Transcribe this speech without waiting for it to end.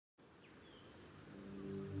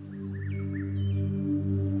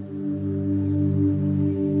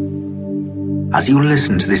As you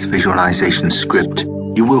listen to this visualization script,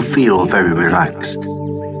 you will feel very relaxed.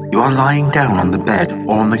 You are lying down on the bed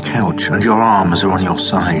or on the couch and your arms are on your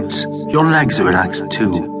sides. Your legs are relaxed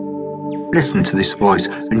too. Listen to this voice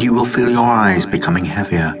and you will feel your eyes becoming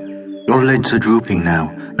heavier. Your lids are drooping now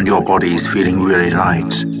and your body is feeling really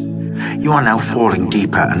light. You are now falling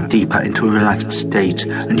deeper and deeper into a relaxed state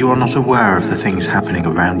and you are not aware of the things happening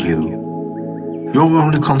around you. Your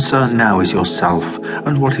only concern now is yourself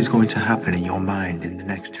and what is going to happen in your mind in the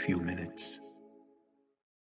next few minutes.